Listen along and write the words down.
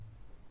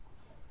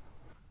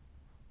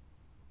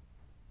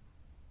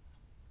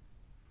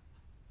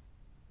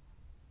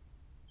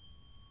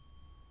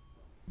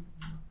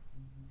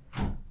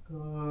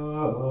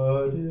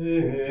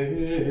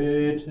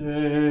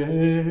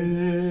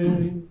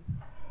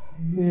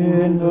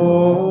In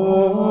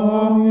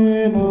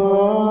nomine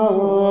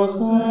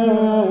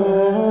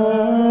semper,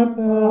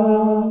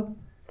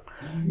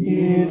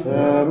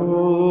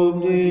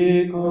 iterum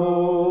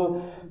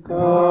dico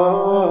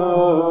cadete,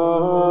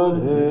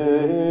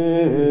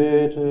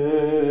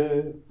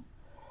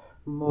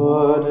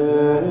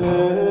 modestia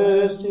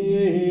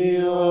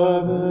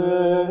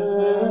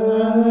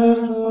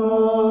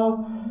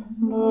vestra,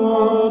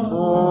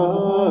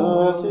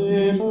 nota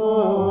sit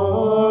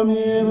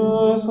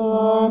omnibus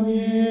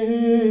sanguinius,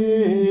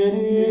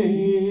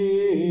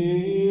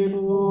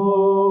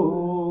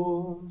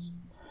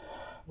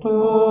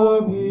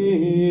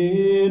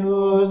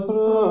 Dominus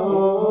propest,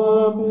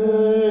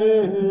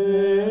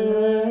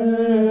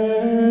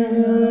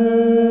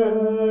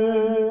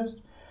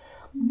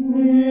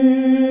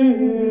 nis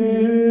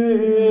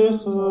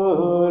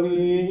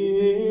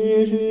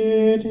solicitis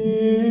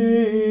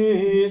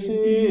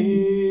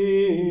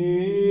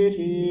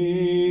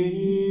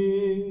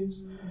itis,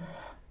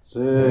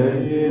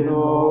 sed in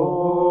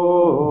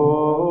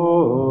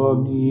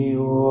omni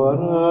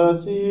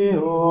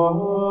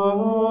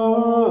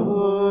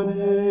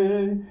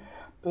oratione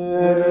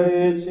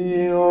petitiones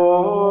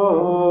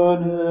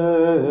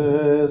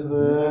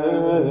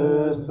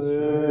vestre,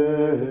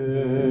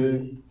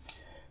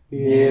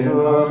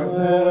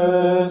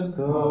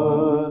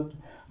 inotescat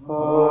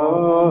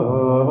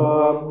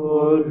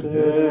apud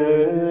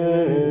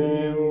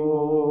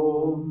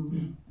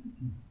Deum.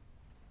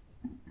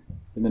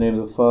 In the name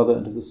of the Father,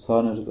 and of the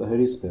Son, and of the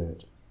Holy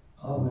Spirit.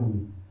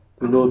 Amen.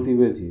 The Lord be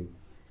with you.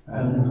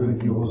 And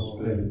with your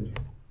spirit.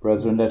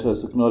 Brethren, let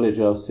us acknowledge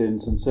our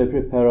sins and so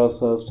prepare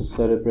ourselves to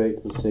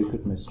celebrate the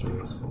sacred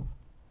mysteries.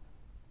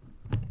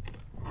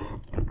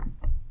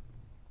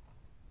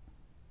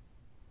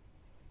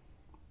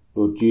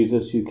 Lord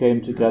Jesus, you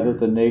came to gather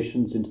the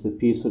nations into the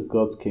peace of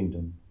God's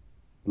kingdom.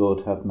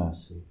 Lord, have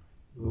mercy.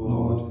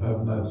 Lord,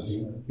 have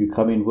mercy. You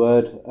come in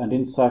word and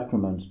in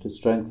sacrament to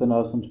strengthen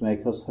us and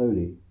make us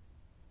holy.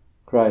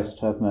 Christ,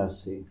 have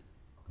mercy.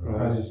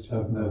 Christ,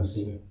 have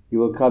mercy. You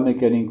will come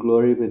again in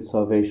glory with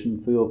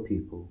salvation for your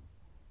people.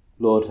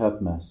 Lord,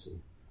 have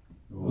mercy.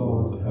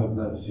 Lord, have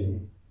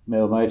mercy. May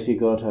Almighty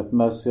God have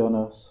mercy on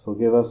us,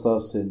 forgive us our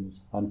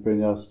sins, and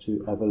bring us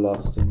to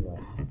everlasting life.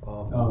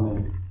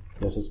 Amen.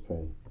 Let us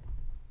pray.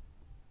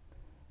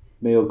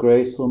 May your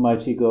grace,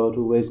 Almighty God,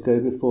 always go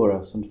before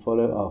us and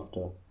follow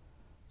after,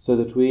 so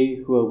that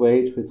we, who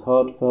await with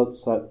heartfelt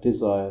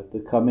desire the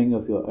coming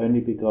of your only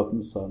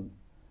begotten Son,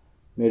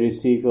 may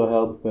receive your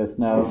help both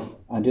now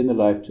and in the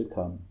life to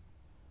come.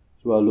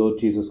 Through our Lord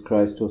Jesus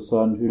Christ, your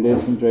Son, who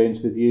lives and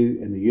reigns with you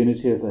in the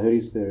unity of the Holy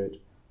Spirit,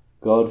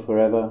 God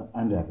forever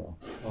and ever.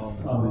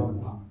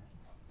 Amen.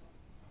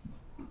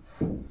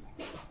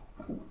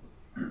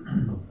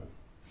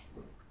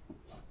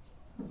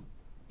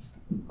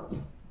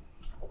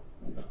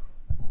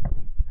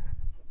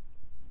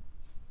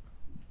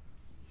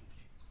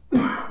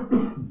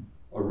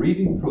 A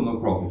reading from the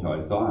prophet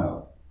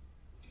Isaiah.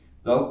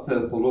 Thus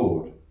says the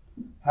Lord,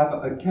 have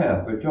a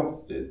care for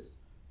justice,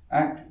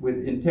 act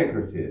with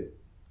integrity,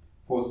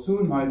 for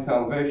soon my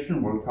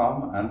salvation will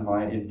come and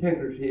my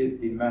integrity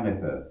be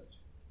manifest.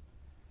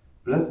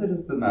 Blessed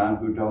is the man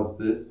who does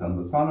this, and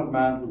the Son of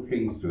Man who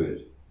clings to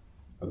it,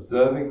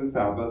 observing the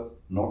Sabbath,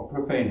 not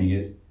profaning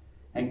it,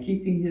 and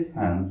keeping his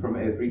hand from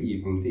every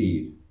evil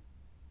deed.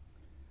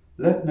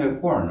 Let no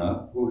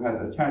foreigner who has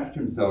attached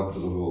himself to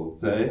the Lord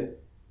say,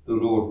 the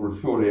Lord will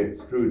surely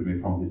exclude me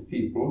from his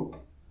people.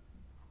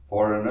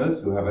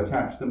 Foreigners who have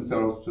attached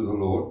themselves to the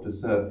Lord to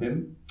serve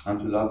him and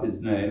to love his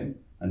name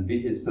and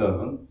be his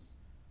servants,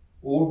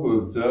 all who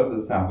observe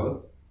the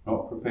Sabbath,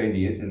 not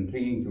profaning it and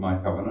clinging to my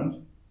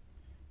covenant,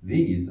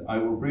 these I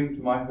will bring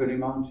to my holy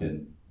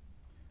mountain.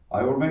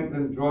 I will make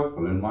them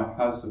joyful in my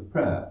house of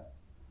prayer.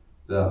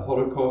 Their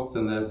holocausts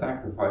and their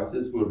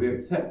sacrifices will be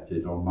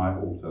accepted on my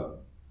altar.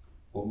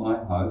 For my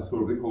house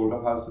will be called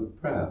a house of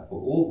prayer for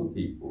all the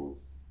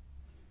peoples.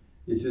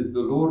 It is the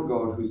Lord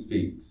God who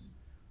speaks,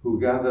 who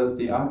gathers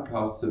the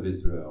outcasts of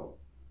Israel.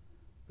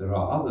 There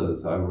are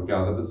others I will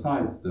gather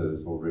besides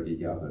those already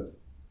gathered.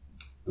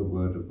 The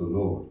word of the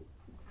Lord.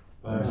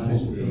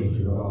 Thanks be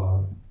to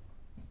God.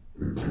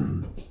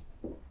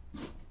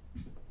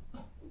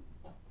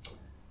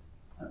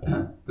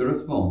 The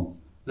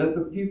response. Let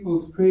the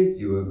peoples praise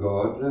you, O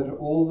God. Let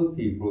all the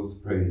peoples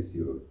praise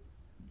you.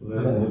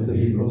 Let the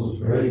peoples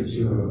praise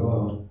you, O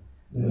God.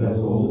 Let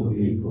all the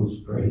peoples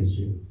praise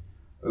you.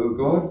 O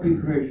God, be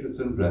gracious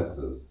and bless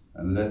us,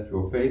 and let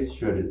your face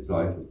shed its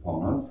light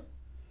upon us.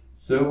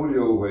 So will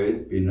your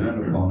ways be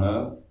known upon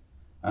earth,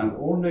 and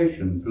all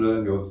nations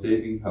learn your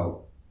saving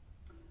help.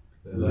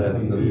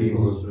 Let the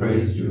peoples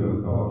praise you, O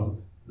God.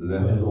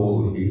 Let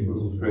all the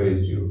peoples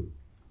praise you.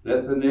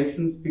 Let the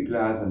nations be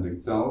glad and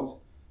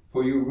exult,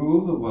 for you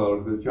rule the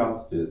world with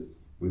justice.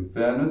 With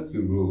fairness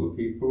you rule the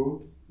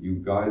peoples, you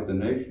guide the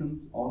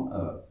nations on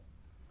earth.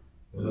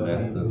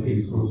 Let the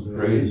peoples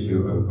praise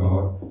you, O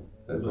God.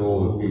 Let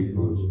all the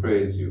peoples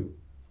praise you.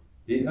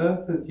 The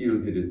earth has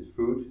yielded its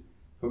fruit,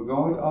 for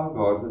God our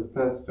God has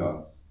blessed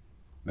us.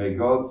 May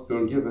God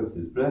still give us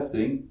his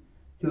blessing,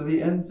 till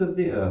the ends of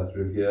the earth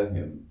revere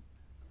him.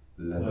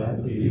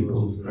 Let the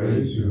peoples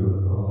praise you, O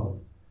God.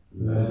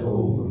 Let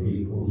all the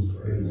peoples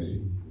praise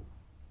you.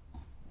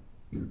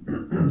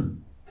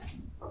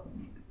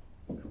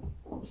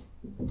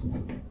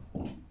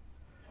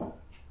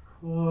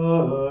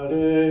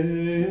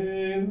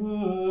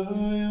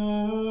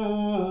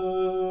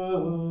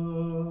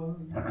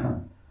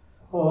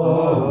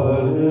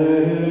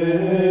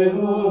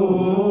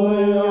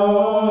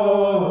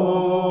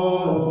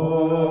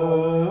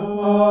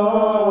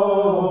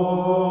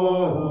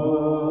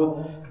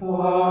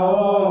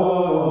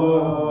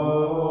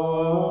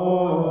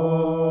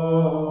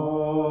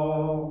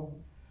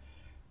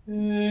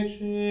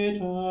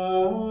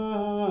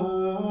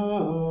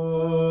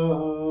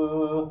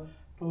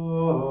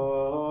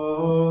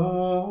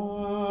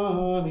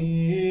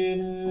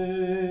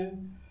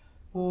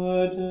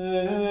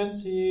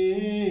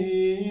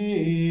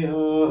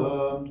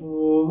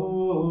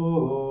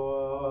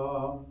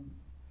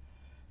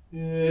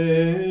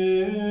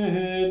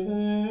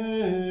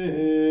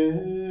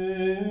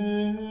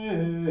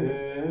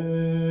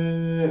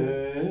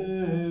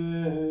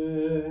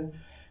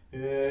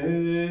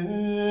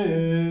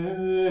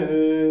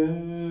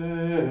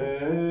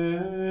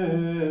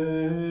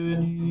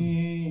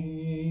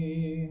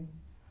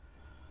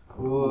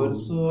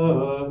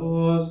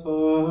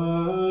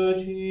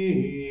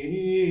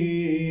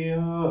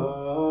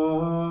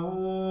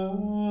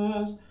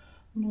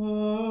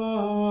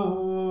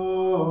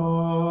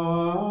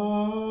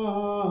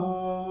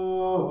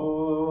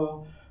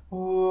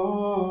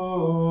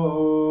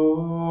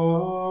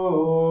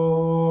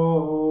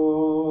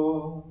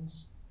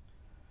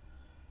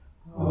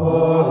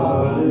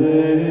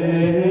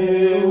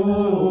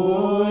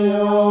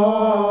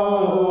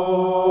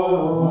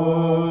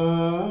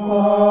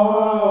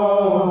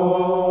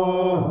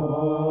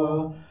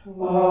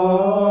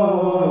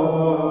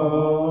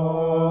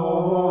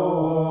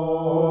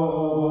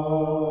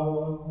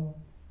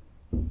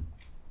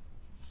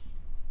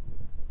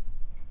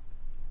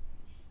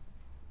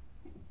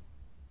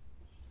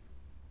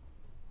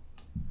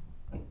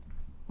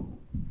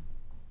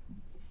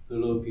 The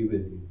Lord be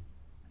with you.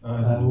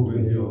 And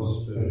with your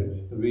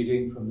spirit. A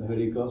reading from the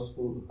Holy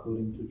Gospel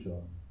according to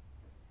John.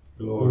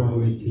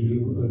 Glory to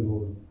you, O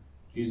Lord.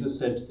 Jesus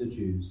said to the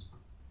Jews,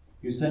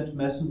 "You sent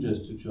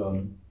messengers to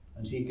John,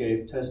 and he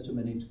gave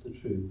testimony to the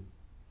truth.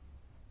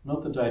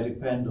 Not that I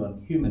depend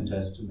on human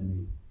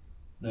testimony.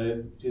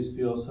 No, it is for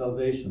your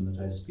salvation that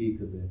I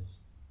speak of this.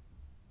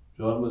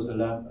 John was a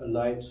lamp, a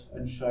light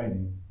and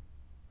shining,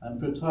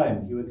 and for a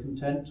time you were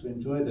content to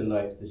enjoy the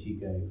light that he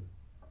gave.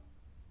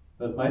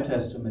 But my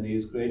testimony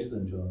is greater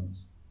than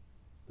John's.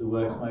 The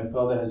works my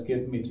Father has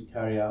given me to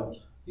carry out,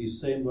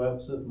 these same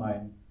works of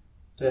mine,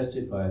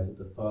 testify that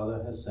the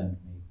Father has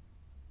sent me."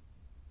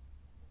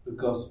 The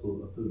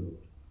Gospel of the Lord.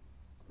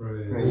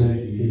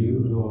 Praise to you,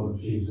 Lord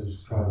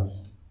Jesus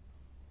Christ.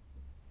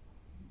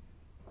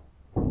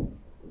 So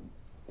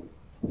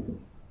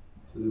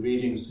the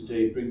readings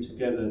today bring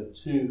together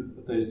two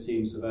of those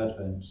themes of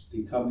Advent,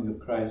 the coming of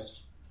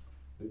Christ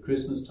at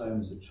Christmas time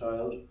as a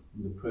child,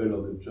 from the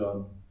prologue of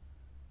John,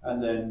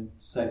 and then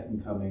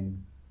second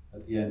coming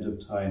at the end of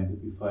time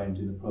that we find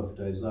in the prophet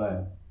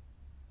Isaiah.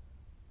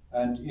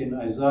 And in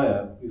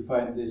Isaiah we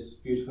find this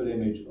beautiful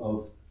image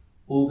of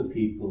all the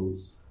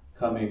peoples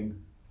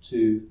coming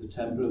to the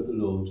temple of the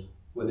Lord,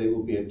 where they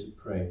will be able to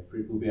pray, for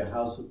it will be a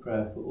house of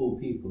prayer for all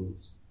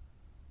peoples.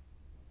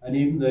 And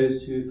even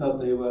those who felt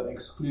they were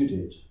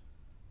excluded,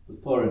 the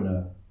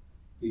foreigner,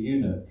 the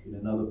eunuch in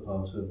another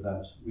part of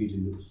that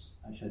reading that was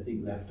actually I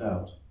think left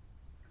out,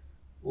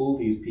 all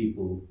these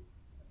people,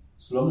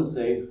 so long as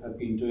they have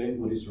been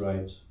doing what is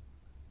right,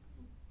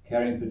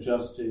 caring for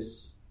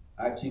justice,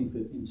 acting for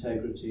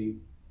integrity,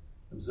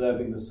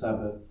 observing the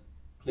Sabbath,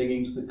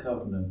 clinging to the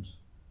covenant,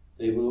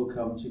 they will all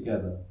come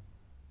together.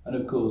 And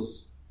of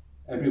course,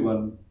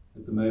 everyone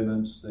at the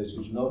moment, those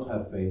who do not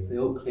have faith, they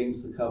all cling to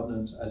the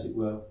covenant, as it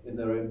were, in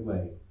their own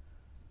way,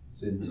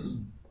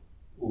 since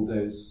all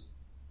those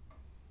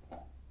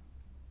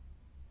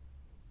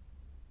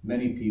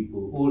many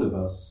people, all of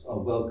us, are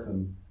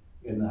welcome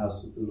in the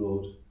house of the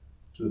Lord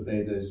to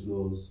obey those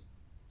laws,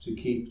 to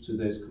keep to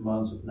those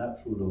commands of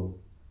natural law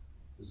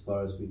as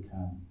far as we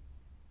can.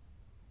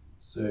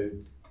 So,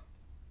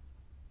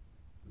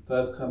 the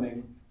first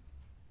coming,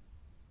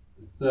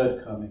 the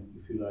third coming,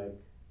 if you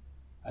like,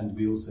 and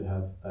we also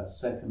have that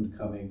second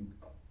coming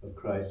of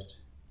Christ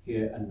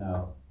here and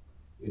now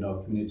in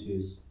our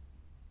communities,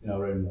 in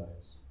our own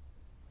lives.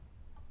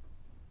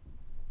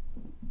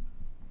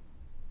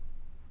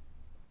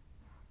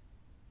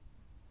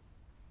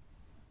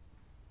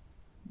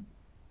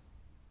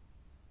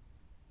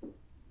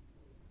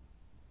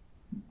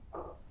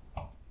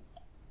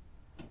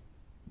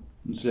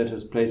 And so let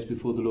us place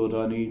before the Lord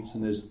our needs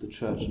and those of the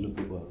Church and of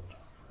the world.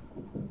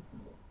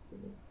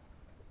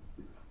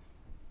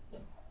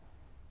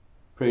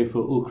 Pray for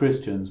all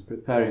Christians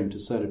preparing to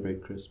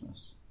celebrate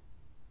Christmas,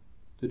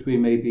 that we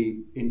may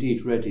be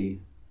indeed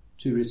ready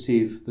to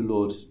receive the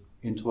Lord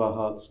into our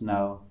hearts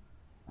now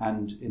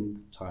and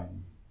in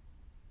time.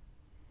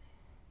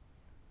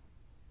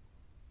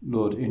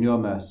 Lord, in your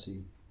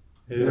mercy,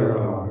 hear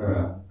our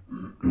prayer.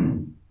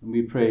 and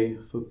we pray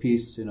for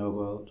peace in our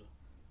world.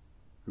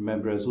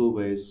 Remember, as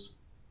always,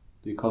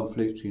 the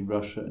conflict between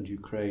Russia and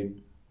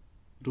Ukraine,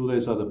 and all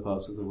those other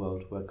parts of the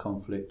world where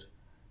conflict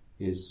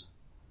is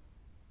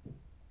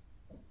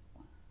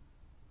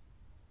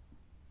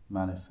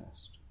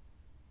manifest.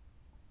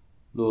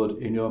 Lord,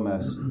 in your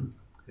mercy,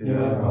 Hear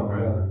our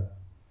prayer.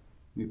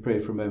 we pray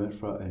for a moment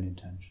for our own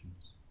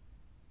intentions.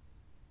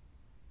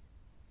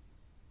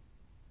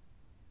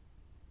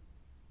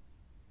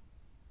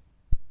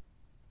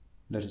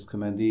 Let us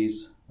commend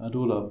these and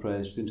all our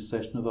prayers to the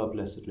intercession of our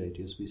Blessed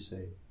Lady as we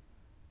say,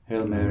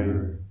 Hail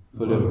Mary,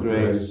 full of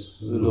grace,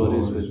 the Lord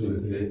is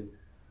with thee.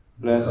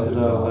 Blessed art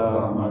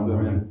thou among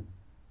women,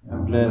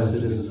 and blessed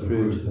is the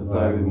fruit of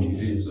thy womb,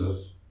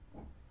 Jesus.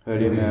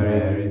 Holy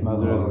Mary,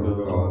 Mother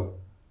of God,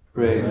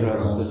 pray for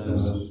us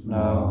sinners,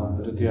 now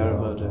and at the hour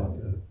of our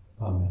death.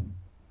 Amen.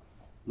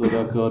 Lord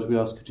our God, we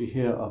ask you to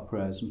hear our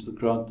prayers and to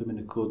grant them in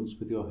accordance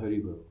with your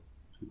holy will,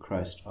 through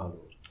Christ our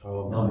Lord.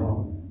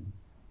 Amen.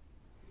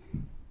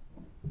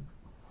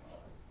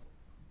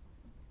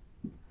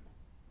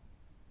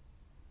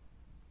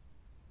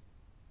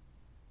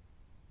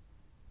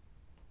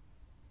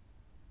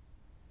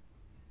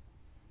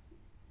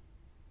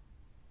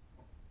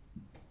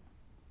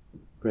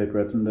 Pray,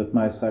 brethren, that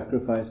my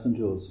sacrifice and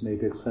yours may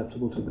be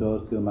acceptable to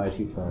God, the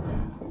Almighty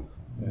Father.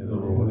 May the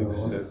Lord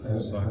accept the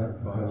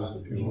sacrifice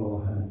of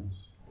your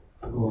hands,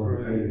 for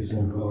the praise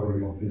and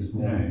glory of his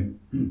name,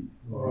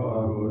 for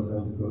our good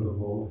and the good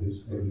of all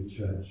his holy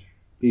church.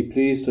 Be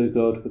pleased, O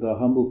God, with our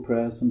humble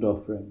prayers and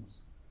offerings,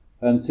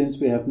 and since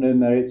we have no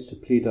merits to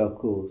plead our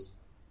cause,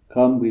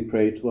 come, we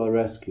pray, to our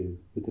rescue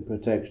with the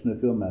protection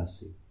of your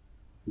mercy.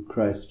 Through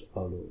Christ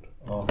our Lord.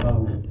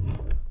 Amen.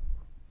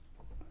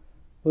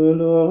 The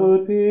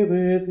Lord be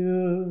with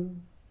you.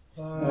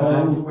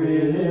 And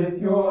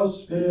with your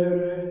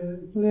spirit,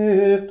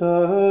 Lift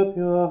up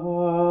your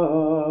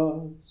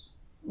hearts.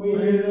 we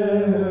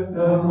lift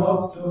them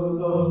up to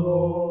the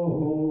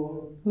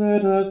Lord.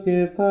 Let us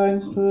give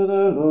thanks to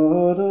the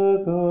Lord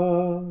our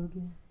God.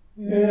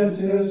 It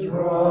is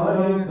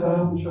right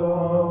and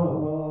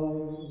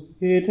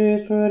just. It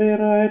is truly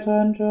right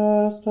and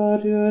just, our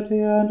duty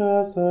and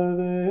our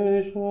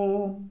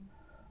salvation,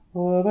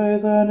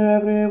 always and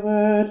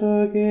everywhere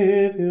to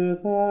give you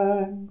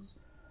thanks,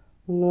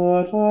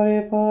 Lord,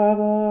 Holy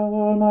Father,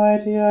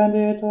 Almighty and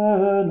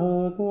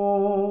eternal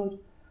God,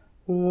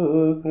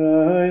 through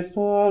Christ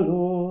our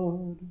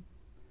Lord.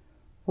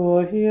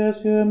 For he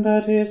assumed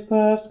at his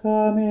first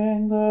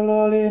coming the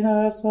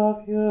lowliness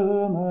of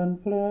human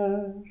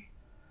flesh,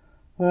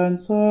 and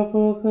so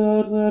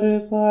fulfilled the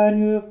design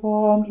you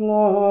formed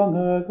long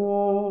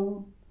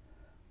ago,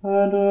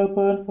 and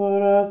opened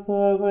for us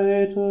the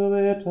way to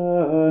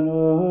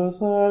eternal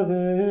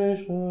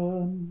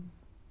salvation,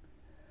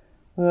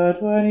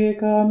 that when he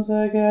comes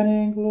again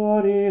in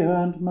glory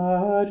and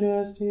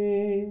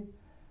majesty,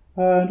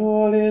 and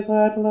all is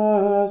at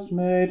last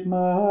made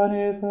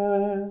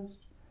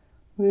manifest,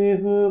 we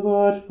who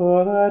watch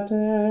for that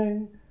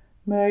day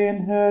may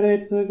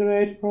inherit the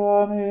great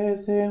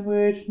promise in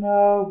which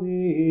now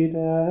we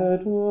dare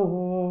to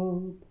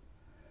hope.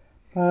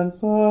 And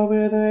so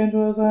with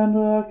angels and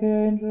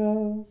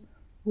archangels,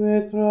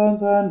 with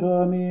thrones and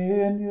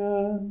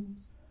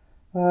dominions,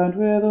 and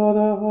with all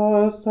the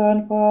hosts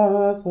and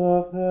powers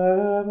of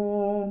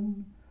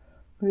heaven,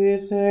 we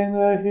sing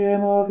the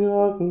hymn of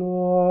your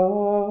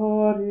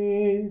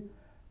glory,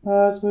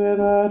 as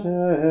without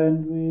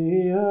end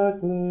we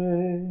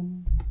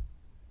acclaim.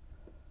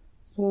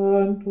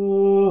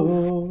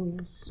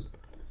 Sanctus,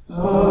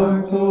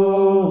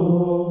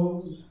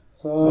 Sanctus,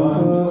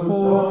 Sanctus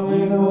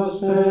Dominus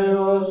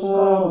Deus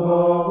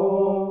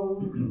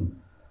Sabaoth,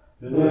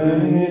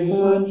 Plenius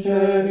in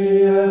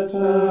celi et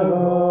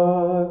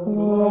terra,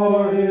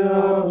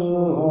 gloria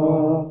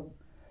tua,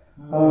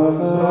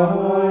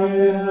 Hosanna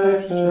in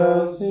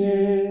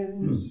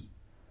excelsis,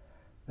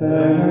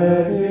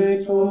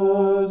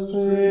 benedictus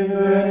qui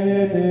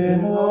venit in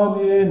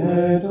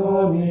nomine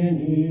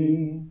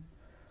Domini,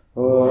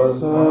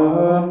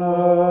 Hosanna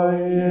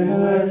in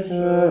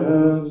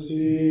excelsis.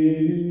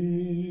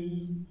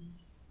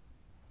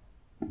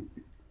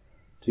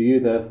 To you,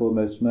 therefore,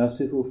 most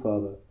merciful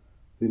Father,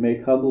 we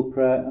make humble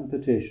prayer and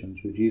petition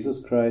through Jesus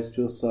Christ,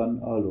 your Son,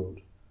 our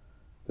Lord,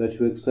 that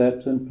you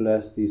accept and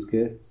bless these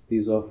gifts,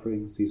 these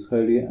offerings, these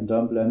holy and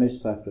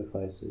unblemished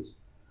sacrifices,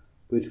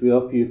 which we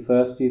offer you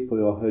firstly for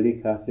your holy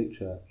Catholic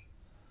Church.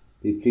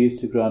 Be pleased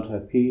to grant her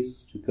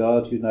peace, to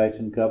guard, unite,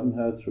 and govern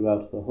her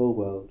throughout the whole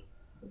world,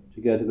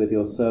 together with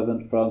your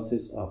servant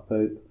Francis, our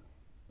Pope,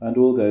 and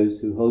all those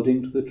who,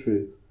 holding to the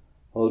truth,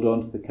 hold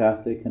on to the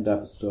Catholic and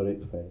Apostolic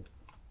faith.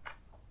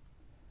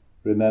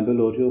 Remember,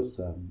 Lord, your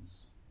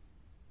servants,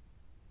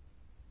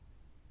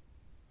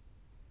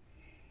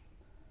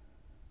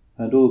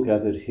 and all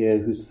gathered here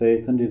whose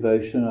faith and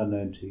devotion are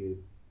known to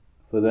you.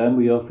 For them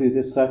we offer you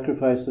this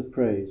sacrifice of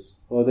praise,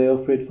 or they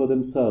offer it for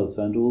themselves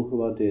and all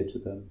who are dear to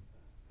them,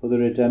 for the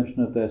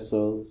redemption of their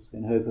souls,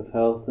 in hope of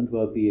health and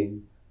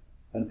well-being,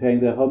 and paying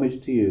their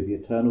homage to you, the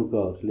eternal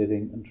God,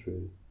 living and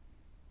true.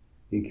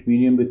 In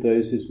communion with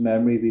those whose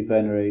memory we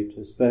venerate,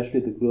 especially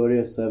the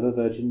glorious ever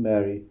Virgin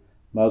Mary,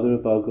 Mother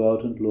of our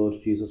God and Lord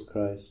Jesus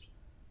Christ,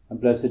 and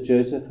blessed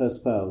Joseph, her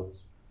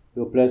spouse,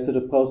 your blessed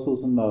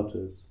apostles and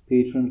martyrs,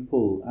 Peter and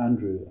Paul,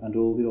 Andrew, and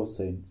all your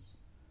saints.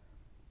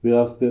 We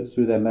ask that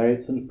through their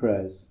merits and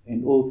prayers,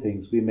 in all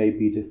things we may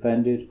be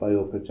defended by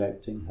your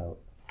protecting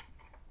help.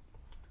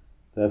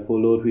 Therefore,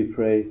 Lord, we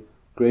pray,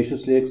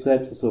 graciously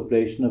accept this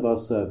oblation of our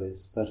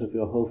service, that of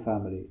your whole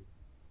family.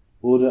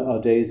 Order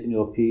our days in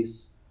your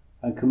peace,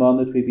 and command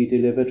that we be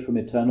delivered from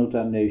eternal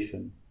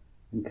damnation,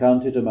 and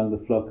counted among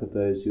the flock of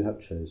those you have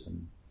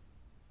chosen.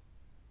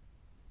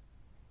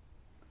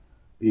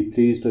 Be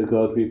pleased, O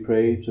God, we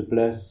pray, to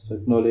bless,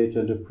 acknowledge,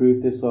 and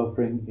approve this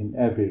offering in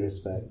every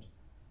respect.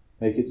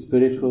 Make it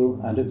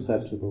spiritual and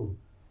acceptable,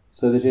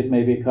 so that it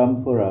may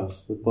become for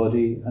us the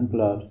body and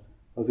blood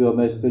of your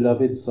most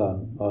beloved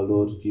Son, our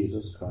Lord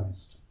Jesus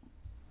Christ.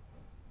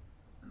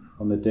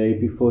 On the day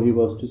before he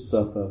was to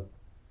suffer,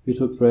 he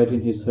took bread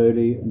in his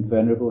holy and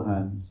venerable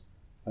hands,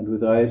 and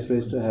with eyes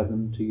raised to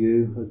heaven, to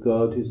you, O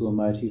God, his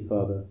almighty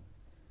Father,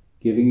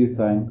 giving you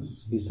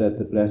thanks, he said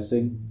the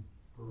blessing,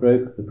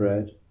 broke the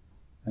bread,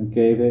 and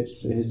gave it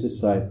to his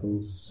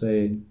disciples,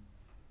 saying,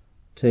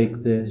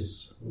 "Take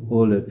this,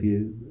 all of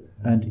you,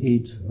 and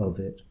eat of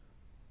it,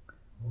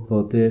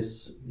 for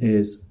this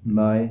is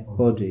my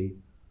body,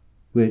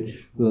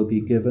 which will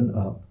be given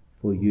up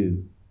for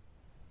you."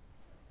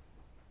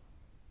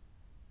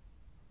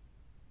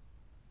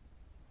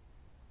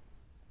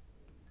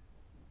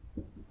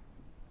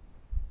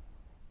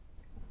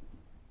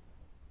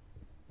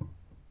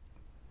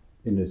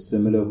 In a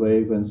similar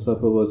way, when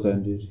supper was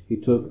ended, he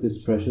took this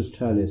precious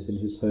chalice in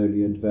his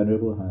holy and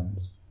venerable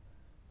hands,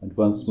 and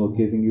once more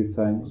giving you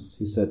thanks,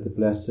 he said the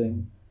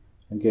blessing,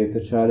 and gave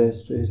the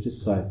chalice to his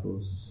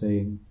disciples,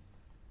 saying,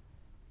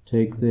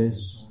 "Take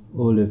this,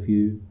 all of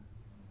you,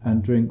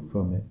 and drink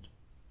from it,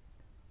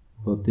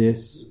 for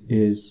this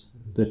is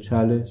the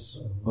chalice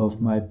of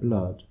my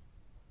blood,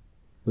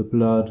 the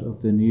blood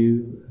of the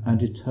new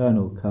and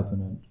eternal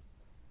covenant,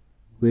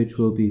 which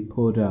will be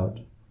poured out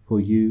for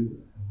you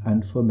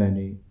and for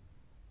many,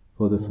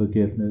 for the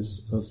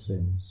forgiveness of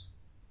sins.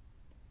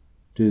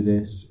 Do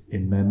this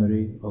in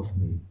memory of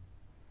me."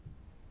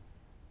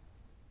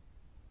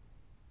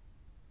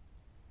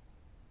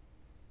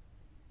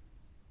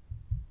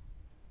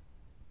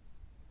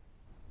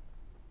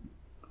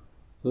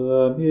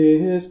 The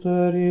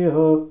mystery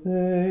of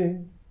faith.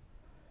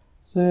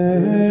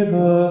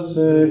 Saviour,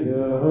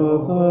 Saviour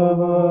of the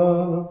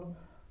world,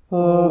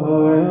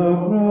 by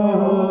your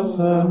cross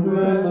and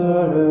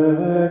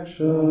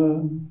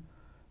resurrection,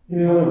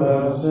 you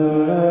have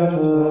set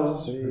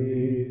us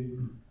free.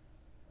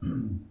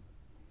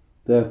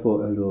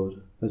 Therefore, O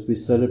Lord, as we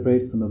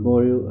celebrate the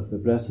memorial of the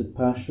Blessed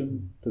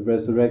Passion, the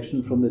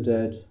resurrection from the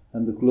dead,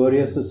 and the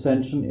glorious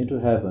ascension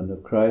into heaven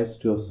of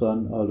Christ, your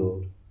Son, our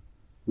Lord,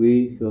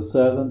 we, your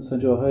servants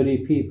and your holy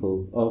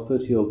people, offer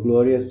to your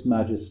glorious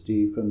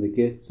majesty from the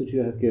gifts that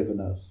you have given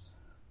us,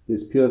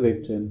 this pure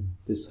victim,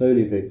 this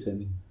holy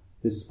victim,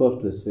 this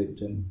spotless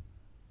victim,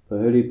 the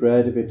holy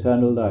bread of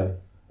eternal life,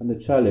 and the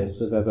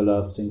chalice of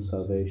everlasting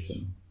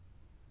salvation.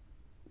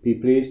 Be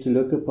pleased to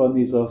look upon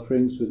these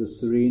offerings with a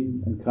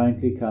serene and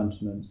kindly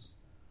countenance,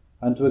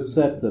 and to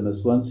accept them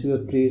as once you were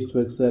pleased to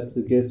accept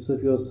the gifts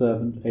of your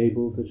servant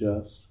Abel the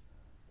just,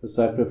 the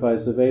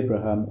sacrifice of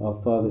Abraham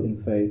our father in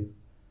faith,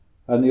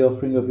 and the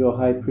offering of your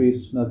high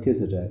priest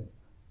Melchizedek,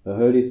 a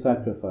holy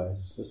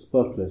sacrifice, a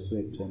spotless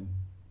victim.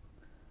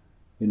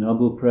 In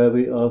humble prayer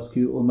we ask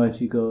you,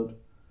 Almighty God,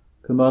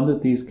 command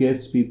that these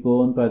gifts be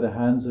borne by the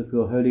hands of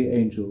your holy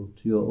angel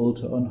to your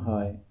altar on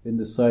high, in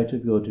the sight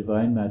of your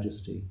divine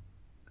majesty,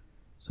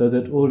 so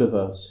that all of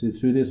us who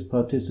through this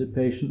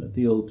participation at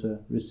the altar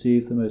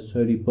receive the most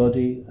holy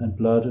body and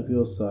blood of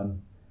your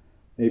Son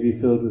may be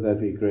filled with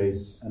every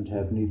grace and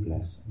heavenly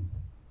blessing.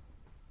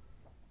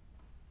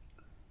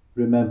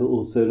 Remember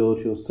also, Lord,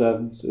 your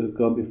servants who have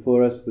gone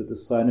before us with the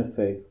sign of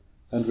faith,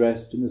 and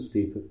rest in the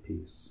sleep of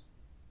peace.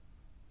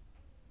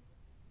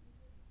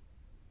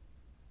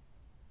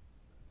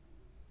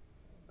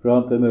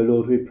 Grant them, O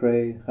Lord, we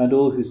pray, and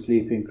all who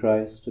sleep in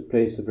Christ, a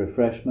place of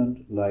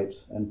refreshment, light,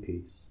 and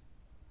peace.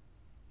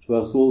 To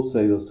us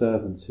also, your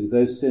servants, who,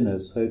 though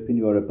sinners, hope in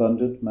your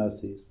abundant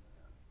mercies,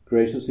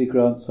 graciously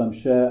grant some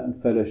share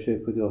and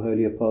fellowship with your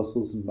holy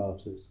apostles and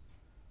martyrs,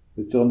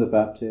 with John the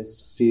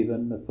Baptist,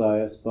 Stephen,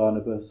 Matthias,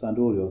 Barnabas, and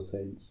all your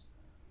saints.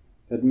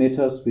 Admit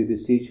us, we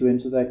beseech you,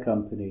 into their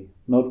company,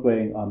 not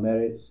weighing our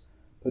merits,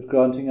 but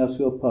granting us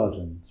your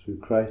pardon, through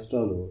Christ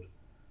our Lord,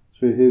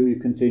 through whom you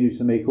continue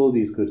to make all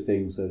these good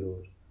things, O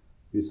Lord.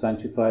 You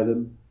sanctify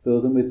them,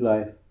 fill them with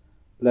life,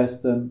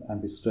 bless them,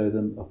 and bestow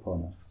them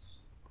upon us.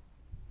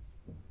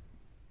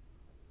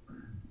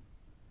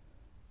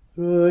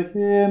 Through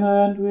him,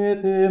 and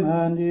with him,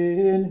 and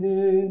in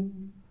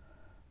him,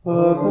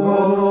 O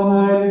God,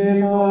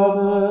 Almighty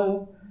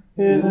Father,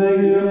 in the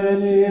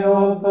unity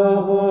of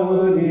the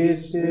Holy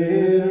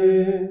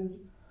Spirit,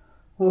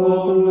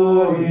 all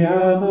glory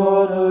and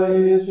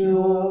honor is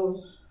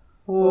yours,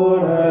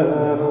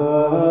 forever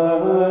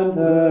and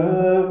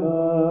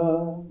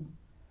ever.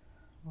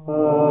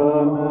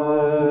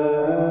 Amen.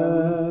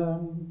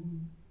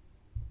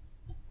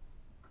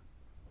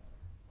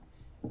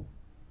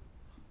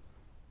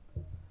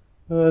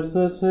 At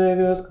the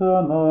Saviour's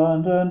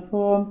command and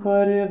formed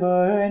by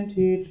divine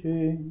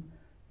teaching,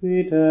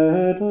 we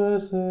dare to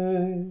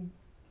say,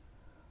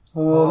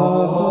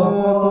 Our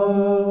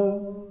Father,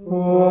 who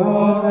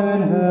art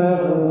in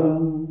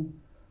heaven,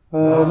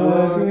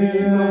 hallowed be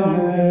thy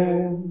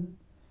name.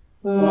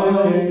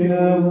 Thy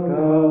kingdom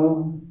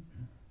come,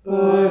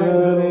 thy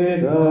will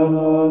be done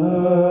on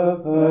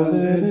earth as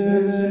it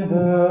is in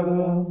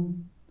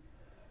heaven.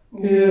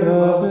 Give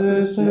us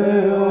this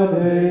day our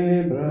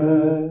daily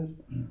bread,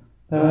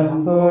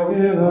 and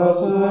forgive us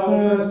our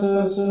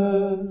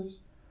trespasses,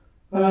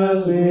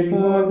 as we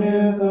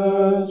forgive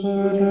those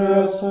who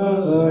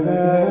trespass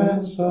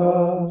against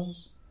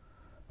us.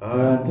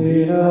 And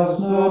lead us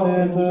not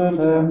into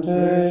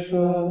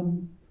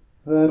temptation,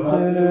 but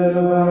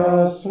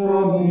deliver us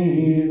from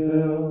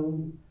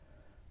evil.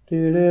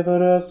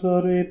 Deliver us,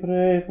 Lord, we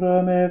pray,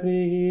 from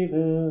every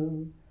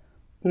evil.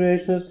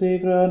 Graciously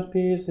grant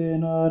peace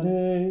in our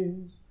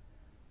days,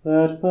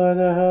 that by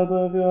the help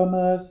of your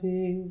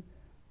mercy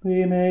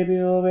we may be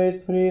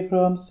always free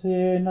from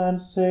sin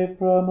and safe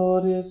from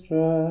all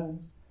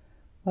distress,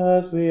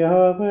 as we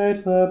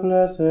await the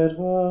blessed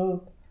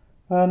hope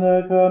and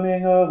the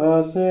coming of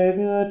our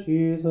Saviour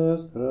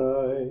Jesus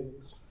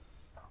Christ.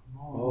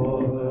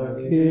 For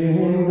the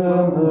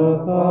kingdom, the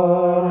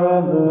power,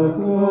 and the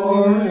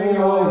glory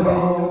are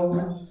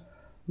yours,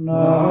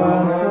 now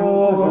and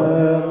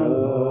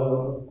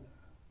forever.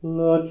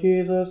 Lord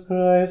Jesus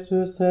Christ,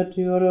 who said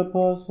to your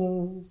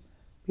apostles,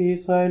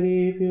 Peace I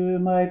leave you,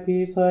 my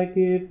peace I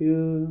give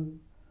you,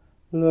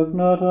 look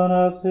not on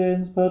our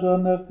sins, but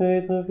on the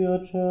faith of your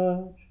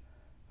church,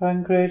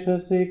 and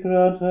graciously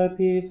grant her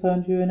peace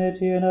and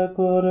unity in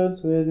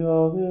accordance with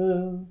your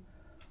will,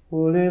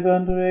 who live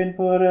and reign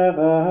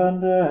forever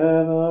and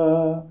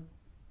ever.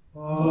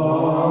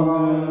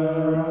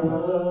 Amen.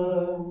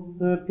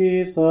 The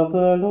peace of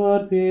the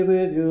Lord be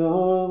with you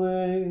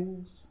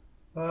always.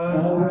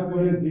 And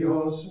with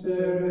your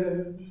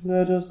spirit.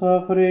 Let us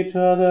offer each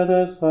other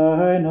the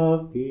sign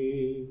of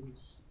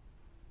peace.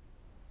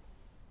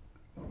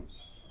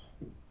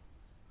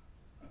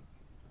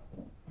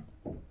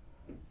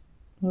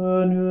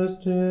 Agnus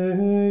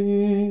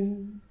Dei,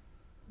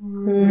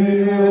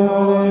 qui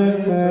vobis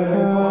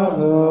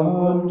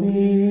peccatum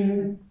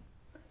Dei,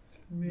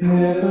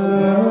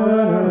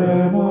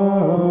 miserere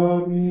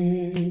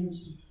nobis.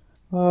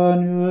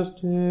 Agnus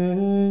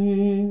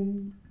Dei,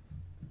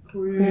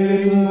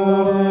 qui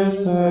vobis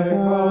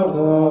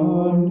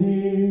peccatum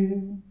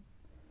Dei,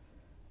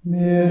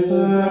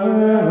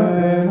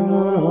 miserere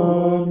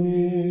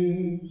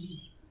nobis.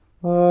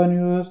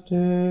 Agnus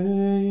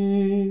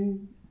Dei,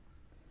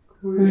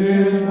 qui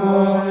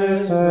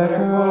vobis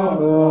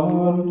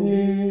peccatum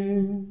Dei,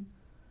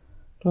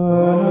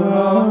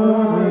 dona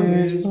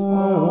nobis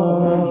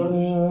pacem.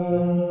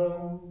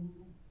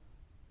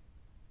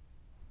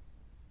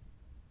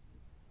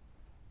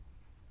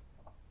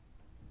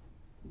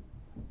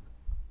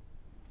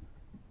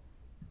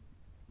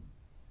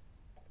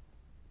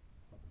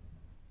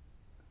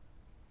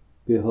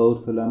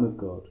 Behold the Lamb of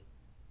God.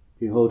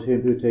 Behold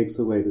him who takes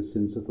away the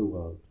sins of the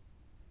world.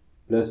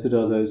 Blessed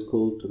are those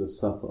called to the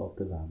supper of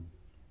the Lamb.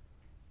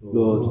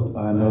 Lord,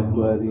 I am not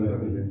worthy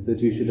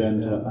that you should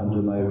enter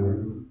under my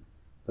roof,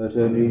 but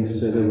only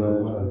say the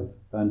word,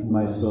 and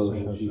my soul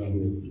shall be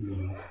healed.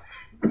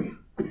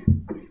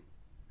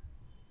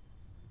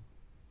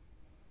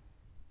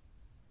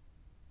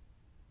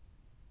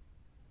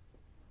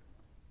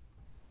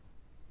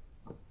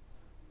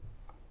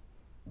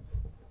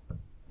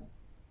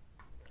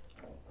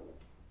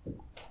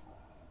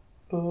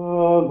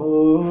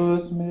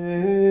 Domus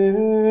mea,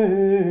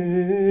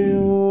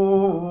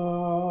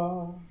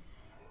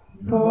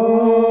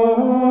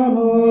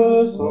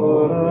 Domus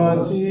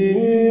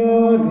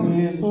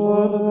orationis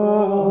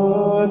odabitur,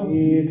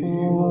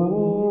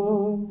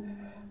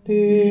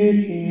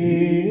 dicit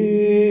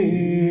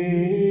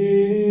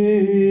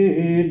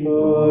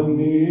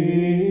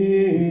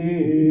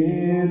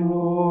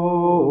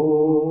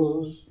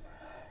Dominus,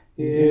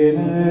 in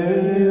ea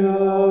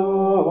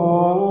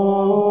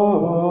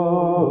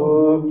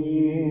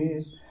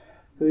omnis,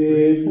 qui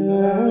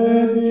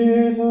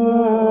petit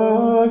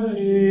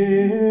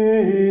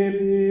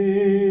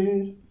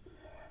accipit,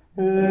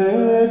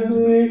 et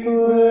qui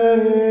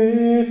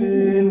querit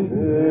in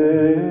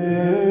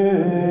venit,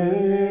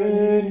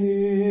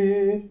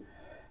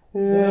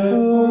 et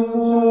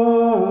sancti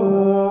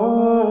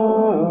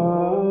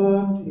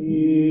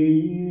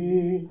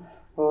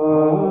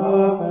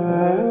aperietur.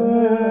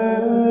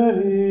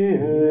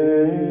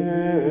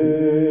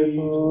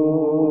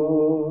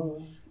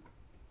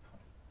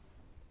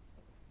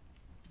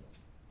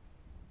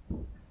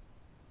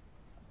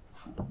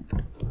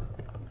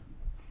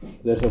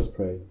 Let us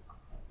pray.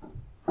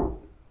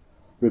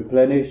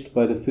 Replenished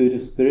by the food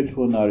of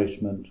spiritual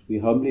nourishment, we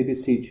humbly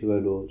beseech you, O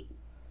Lord,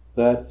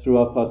 that, through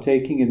our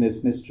partaking in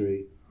this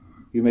mystery,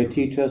 you may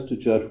teach us to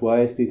judge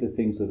wisely the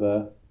things of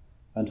earth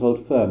and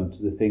hold firm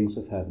to the things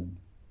of heaven.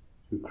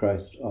 Through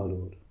Christ our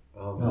Lord.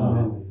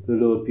 Amen. The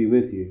Lord be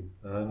with you.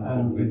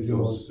 And with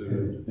your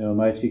spirit. May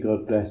Almighty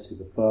God bless you,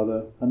 the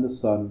Father, and the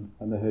Son,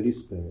 and the Holy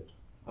Spirit.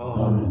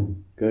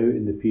 Amen. Go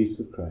in the peace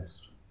of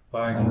Christ.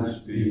 Thanks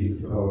be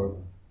to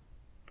God.